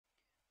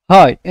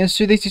Hi, in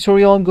today's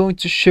tutorial I'm going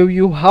to show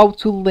you how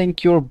to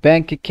link your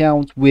bank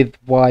account with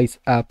Wise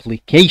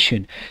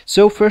application.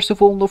 So first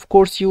of all, of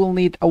course, you will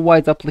need a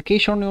Wise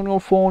application on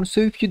your phone. So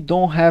if you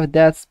don't have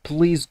that,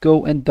 please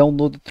go and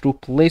download it through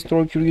Play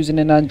Store if you're using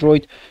an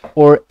Android,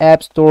 or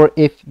App Store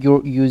if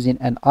you're using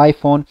an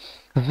iPhone.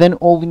 Then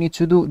all you need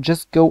to do,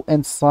 just go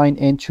and sign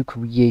in to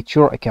create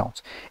your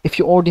account. If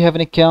you already have an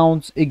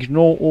account,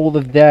 ignore all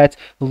of that,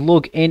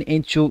 log in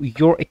into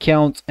your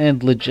account,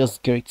 and let's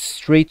just get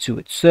straight to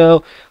it.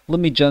 So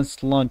let me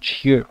just launch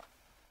here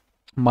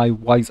my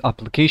Wise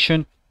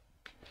application,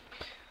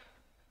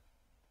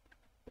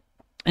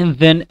 and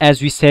then as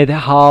we said,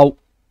 how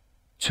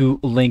to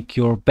link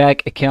your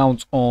bank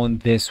account on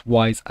this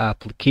Wise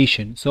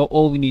application. So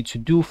all we need to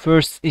do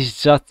first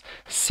is just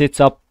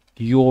set up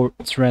your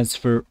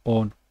transfer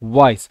on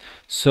Wise.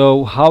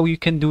 So how you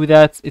can do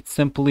that, it's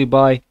simply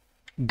by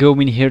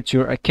going here to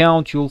your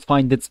account. You'll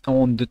find it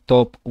on the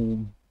top,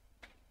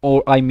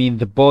 or I mean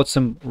the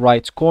bottom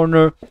right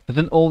corner.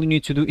 Then all you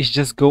need to do is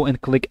just go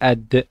and click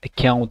at the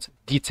account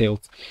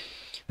details.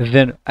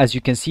 Then as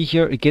you can see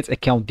here, it gets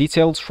account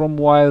details from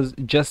Wise.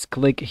 Just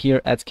click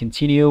here at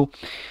continue,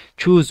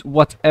 choose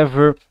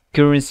whatever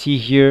currency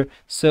here.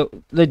 So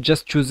let's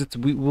just choose it.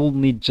 We will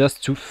need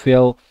just to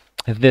fill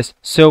this.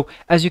 So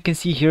as you can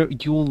see here,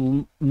 you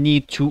will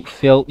need to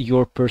fill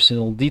your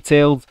personal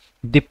details,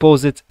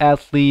 deposit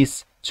at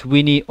least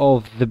 20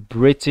 of the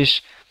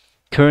British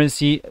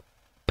currency,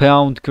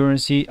 pound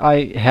currency.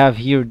 I have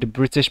here the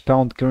British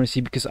pound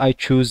currency because I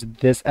choose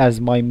this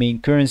as my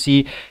main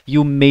currency.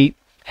 You may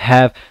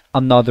have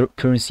another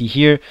currency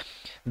here,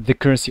 the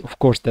currency of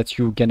course that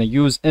you're gonna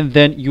use, and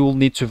then you will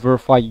need to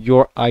verify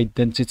your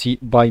identity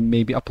by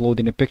maybe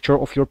uploading a picture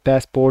of your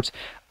passport,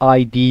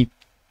 ID,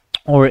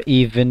 or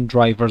even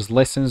driver's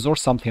license or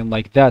something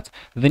like that.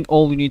 Then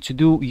all you need to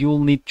do, you will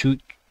need to,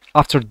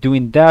 after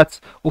doing that,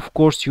 of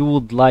course you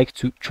would like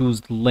to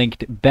choose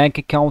linked bank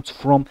account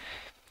from,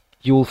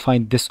 you will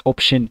find this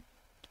option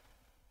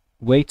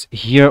wait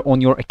here on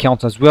your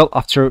account as well.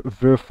 After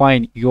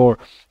verifying your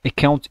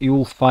account, you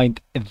will find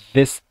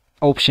this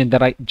option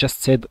that I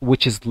just said,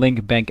 which is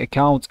link bank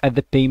account. At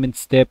the payment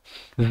step,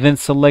 then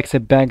select a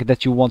bank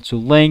that you want to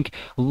link,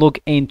 log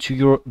into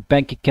your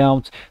bank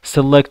account,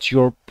 select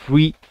your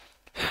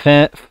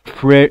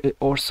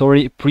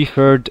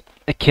preferred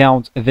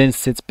account, then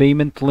set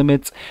payment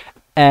limits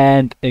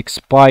and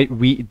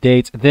expiry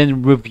date,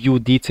 then review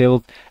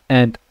details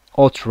and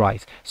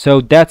authorize. So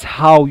that's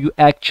how you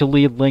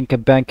actually link a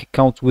bank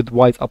account with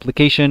Wise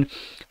application.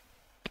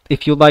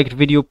 If you liked the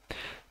video,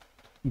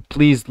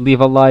 please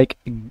leave a like.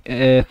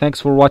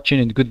 Thanks for watching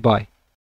and goodbye.